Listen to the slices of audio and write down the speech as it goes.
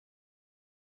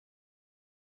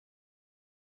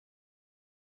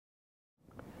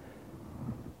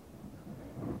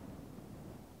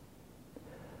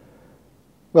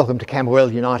Welcome to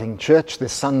Camberwell Uniting Church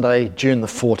this Sunday, June the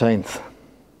 14th.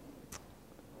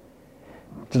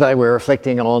 Today we're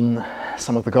reflecting on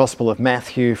some of the Gospel of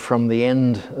Matthew from the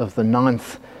end of the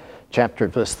 9th chapter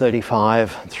at verse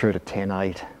 35 through to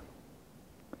 10:8.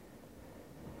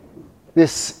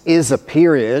 This is a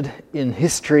period in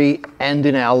history and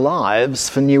in our lives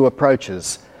for new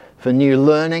approaches, for new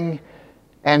learning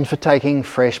and for taking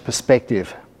fresh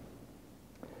perspective.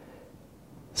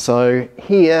 So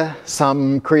here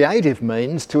some creative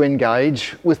means to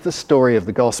engage with the story of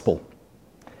the gospel.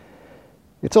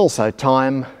 It's also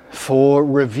time for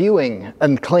reviewing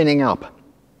and cleaning up.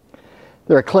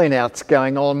 There are clean-outs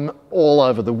going on all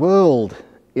over the world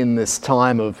in this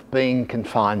time of being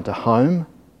confined to home.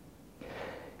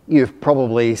 You've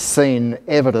probably seen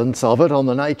evidence of it on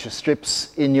the nature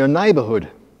strips in your neighbourhood.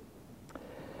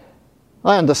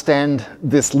 I understand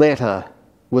this letter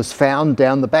was found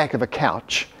down the back of a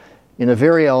couch in a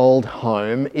very old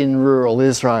home in rural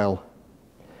Israel.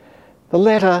 The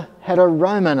letter had a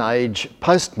Roman age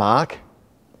postmark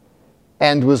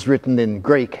and was written in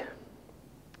Greek.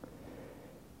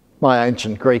 My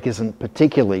ancient Greek isn't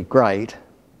particularly great,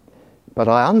 but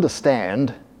I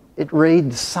understand it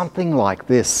reads something like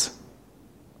this.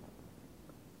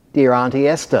 Dear Auntie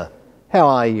Esther, how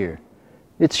are you?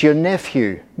 It's your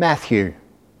nephew, Matthew.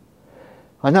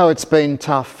 I know it's been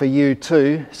tough for you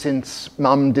too since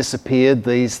Mum disappeared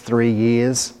these 3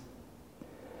 years.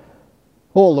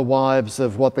 All the wives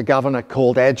of what the governor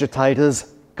called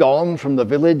agitators gone from the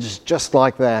village just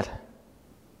like that.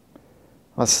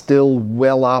 I still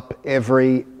well up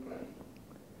every...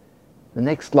 The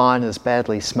next line is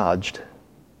badly smudged.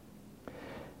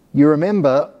 You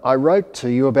remember I wrote to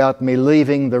you about me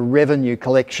leaving the revenue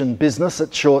collection business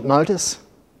at short notice?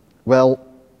 Well,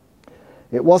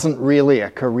 it wasn't really a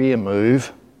career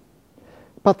move,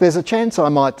 but there's a chance I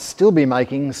might still be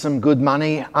making some good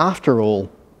money after all.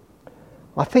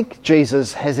 I think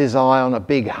Jesus has his eye on a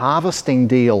big harvesting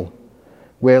deal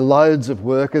where loads of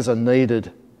workers are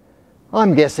needed.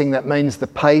 I'm guessing that means the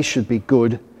pay should be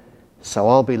good, so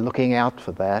I'll be looking out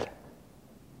for that.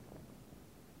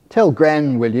 Tell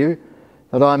Gran, will you,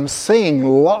 that I'm seeing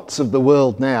lots of the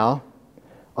world now.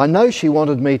 I know she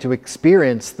wanted me to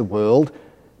experience the world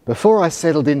before I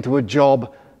settled into a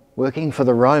job working for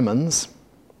the Romans.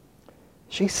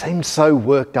 She seemed so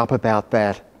worked up about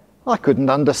that. I couldn't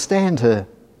understand her.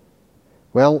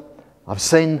 Well, I've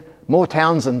seen more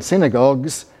towns and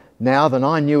synagogues now than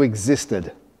I knew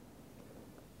existed.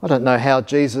 I don't know how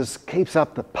Jesus keeps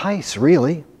up the pace,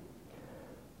 really.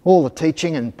 All the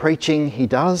teaching and preaching he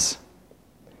does.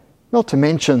 Not to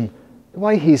mention the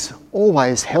way he's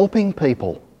always helping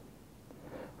people.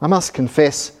 I must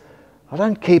confess, I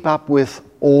don't keep up with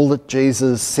all that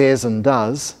Jesus says and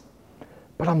does,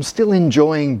 but I'm still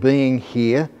enjoying being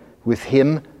here with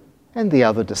him and the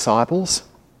other disciples.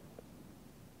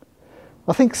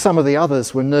 I think some of the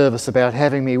others were nervous about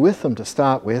having me with them to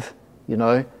start with,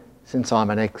 since I'm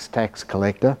an ex-tax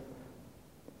collector.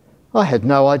 I had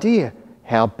no idea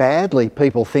how badly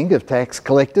people think of tax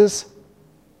collectors.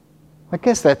 I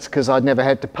guess that's because I'd never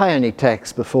had to pay any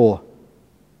tax before.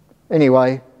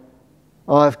 Anyway,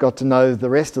 I've got to know the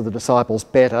rest of the disciples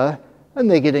better, and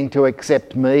they're getting to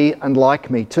accept me and like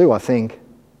me too, I think.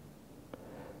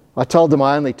 I told them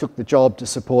I only took the job to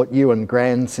support you and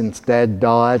Gran since Dad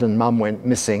died and Mum went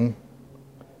missing.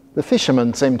 The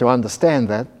fishermen seem to understand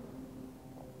that.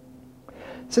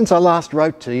 Since I last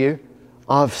wrote to you,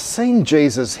 I've seen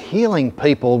Jesus healing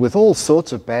people with all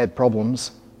sorts of bad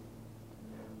problems.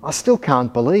 I still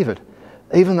can't believe it,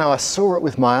 even though I saw it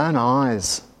with my own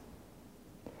eyes.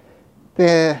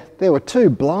 There were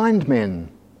 2 blind men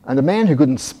and a man who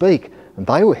couldn't speak, and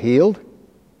they were healed.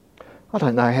 I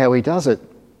don't know how he does it.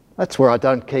 That's where I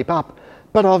don't keep up.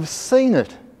 But I've seen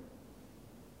it.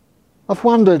 I've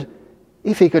wondered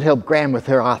if he could help Gran with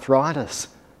her arthritis.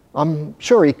 I'm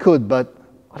sure he could, but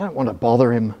I don't want to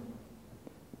bother him.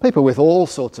 People with all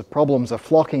sorts of problems are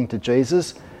flocking to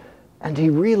Jesus, and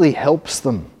he really helps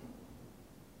them.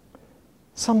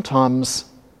 Sometimes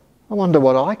I wonder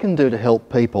what I can do to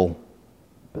help people.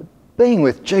 Being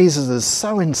with Jesus is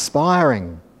so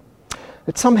inspiring.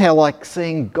 It's somehow like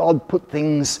seeing God put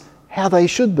things how they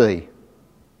should be,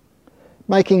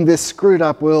 making this screwed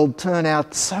up world turn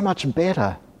out so much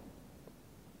better.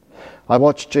 I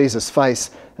watched Jesus'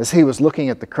 face as he was looking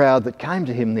at the crowd that came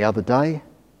to him the other day.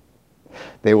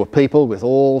 There were people with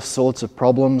all sorts of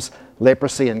problems,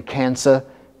 leprosy and cancer,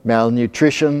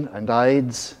 malnutrition and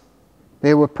AIDS.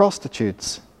 There were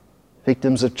prostitutes,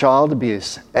 victims of child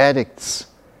abuse, addicts,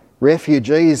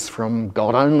 refugees from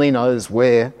God only knows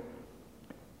where.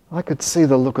 I could see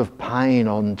the look of pain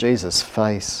on Jesus'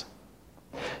 face.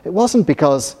 It wasn't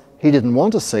because he didn't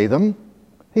want to see them.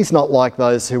 He's not like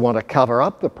those who want to cover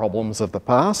up the problems of the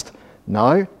past.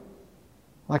 No,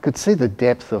 I could see the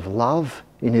depth of love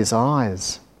in his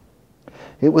eyes.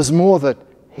 It was more that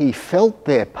he felt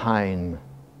their pain.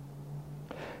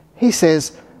 He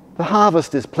says, the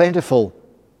harvest is plentiful,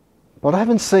 but I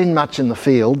haven't seen much in the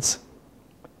fields.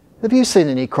 Have you seen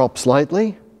any crops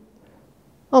lately?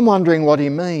 I'm wondering what he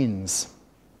means.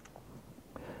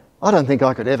 I don't think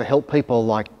I could ever help people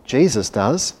like Jesus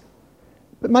does,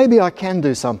 but maybe I can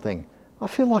do something. I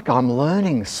feel like I'm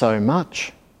learning so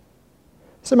much.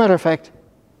 As a matter of fact,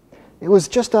 it was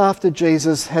just after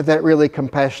Jesus had that really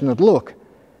compassionate look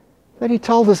that he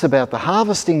told us about the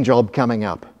harvesting job coming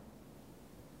up.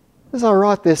 As I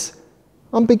write this,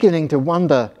 I'm beginning to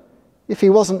wonder if he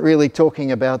wasn't really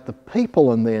talking about the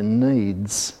people and their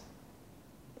needs.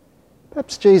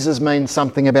 Perhaps Jesus means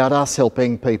something about us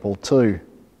helping people too.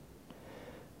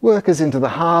 Workers into the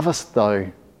harvest,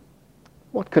 though.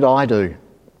 What could I do?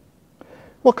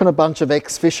 What can a bunch of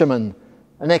ex-fishermen,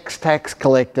 an ex-tax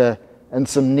collector, and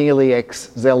some nearly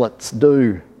ex-zealots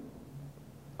do?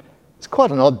 It's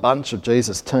quite an odd bunch of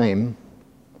Jesus' team.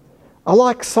 I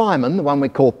like Simon, the one we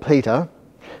call Peter.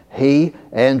 He,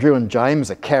 Andrew and James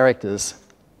are characters,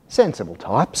 sensible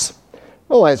types,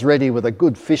 always ready with a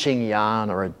good fishing yarn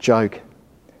or a joke.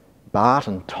 Bart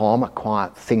and Tom are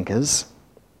quiet thinkers.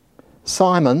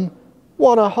 Simon,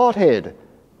 what a hothead.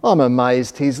 I'm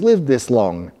amazed he's lived this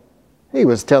long. He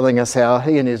was telling us how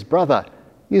he and his brother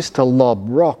used to lob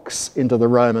rocks into the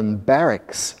Roman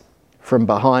barracks from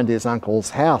behind his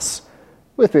uncle's house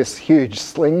with this huge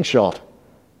slingshot.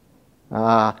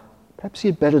 Perhaps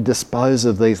you'd better dispose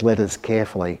of these letters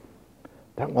carefully.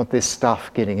 Don't want this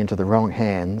stuff getting into the wrong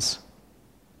hands.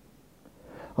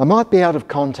 I might be out of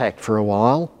contact for a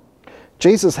while.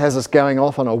 Jesus has us going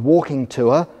off on a walking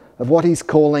tour of what he's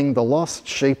calling the lost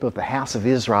sheep of the house of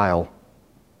Israel.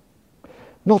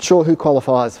 Not sure who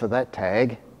qualifies for that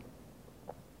tag.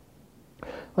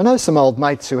 I know some old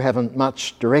mates who haven't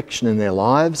much direction in their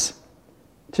lives.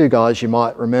 Two guys you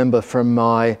might remember from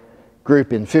my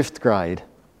group in 5th grade.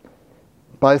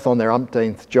 Both on their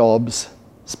umpteenth jobs,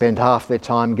 spent half their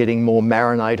time getting more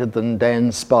marinated than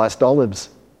Dan's spiced olives.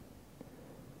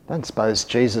 Don't suppose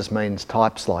Jesus means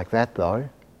types like that, though.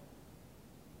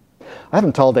 I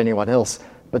haven't told anyone else,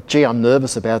 but gee, I'm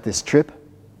nervous about this trip.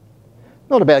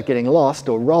 Not about getting lost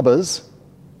or robbers.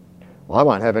 Well, I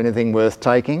won't have anything worth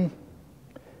taking.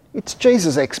 It's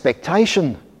Jesus'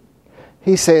 expectation.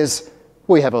 He says,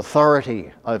 we have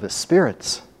authority over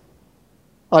spirits.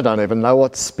 I don't even know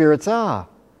what spirits are.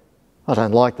 I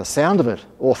don't like the sound of it,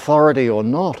 authority or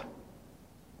not.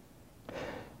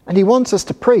 And he wants us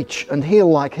to preach and heal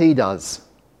like he does.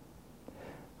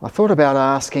 I thought about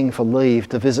asking for leave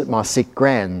to visit my sick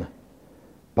gran,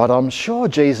 but I'm sure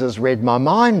Jesus read my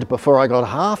mind before I got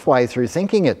halfway through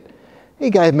thinking it. He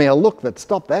gave me a look that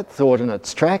stopped that thought in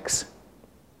its tracks.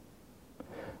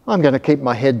 I'm going to keep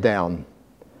my head down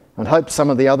and hope some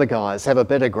of the other guys have a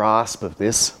better grasp of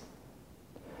this.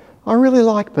 I really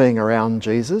like being around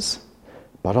Jesus,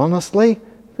 but honestly,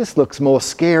 this looks more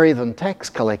scary than tax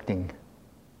collecting.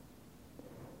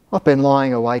 I've been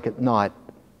lying awake at night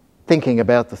thinking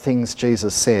about the things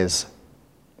Jesus says.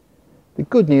 The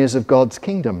good news of God's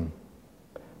kingdom,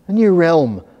 a new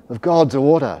realm of God's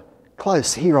order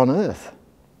close here on earth,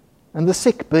 and the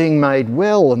sick being made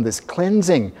well and this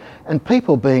cleansing and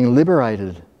people being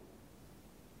liberated.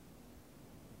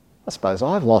 I suppose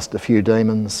I've lost a few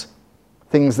demons,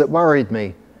 things that worried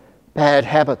me, bad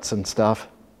habits and stuff.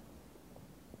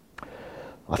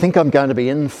 I think I'm going to be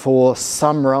in for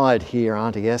some ride here,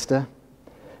 Auntie Esther.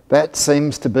 That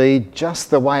seems to be just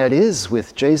the way it is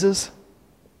with Jesus.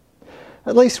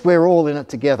 At least we're all in it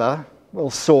together, well,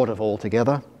 sort of all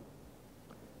together.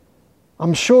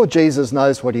 I'm sure Jesus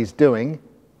knows what he's doing,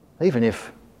 even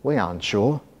if we aren't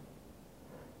sure.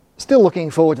 Still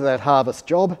looking forward to that harvest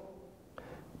job.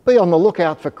 Be on the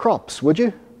lookout for crops, would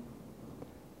you?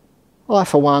 I,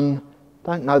 for one,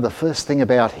 don't know the first thing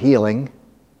about healing,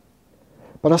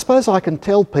 but I suppose I can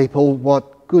tell people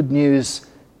what good news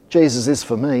Jesus is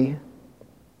for me.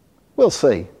 We'll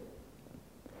see.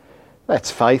 That's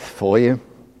faith for you.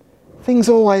 Things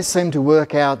always seem to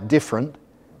work out different,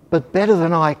 but better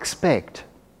than I expect.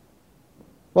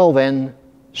 Well then,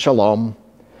 shalom.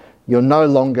 You're no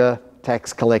longer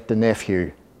tax collector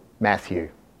nephew, Matthew.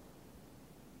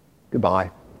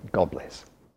 Goodbye. God bless.